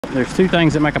There's two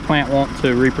things that make a plant want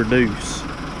to reproduce: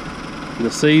 the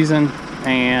season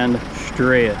and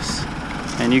stress.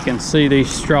 And you can see these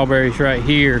strawberries right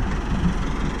here.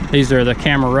 These are the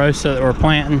Camarosa that we're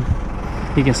planting.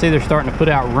 You can see they're starting to put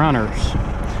out runners.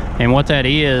 And what that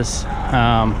is,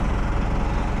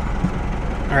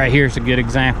 right here's a good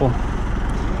example.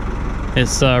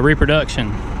 It's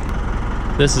reproduction.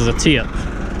 This is a tip.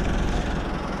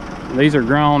 These are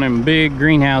grown in big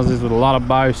greenhouses with a lot of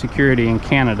biosecurity in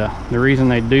Canada. The reason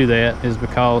they do that is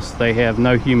because they have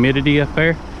no humidity up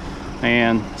there,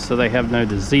 and so they have no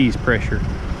disease pressure.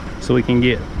 So we can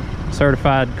get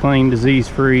certified, clean,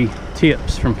 disease-free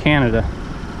tips from Canada.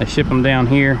 They ship them down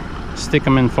here, stick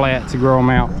them in flats, grow them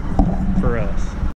out for us.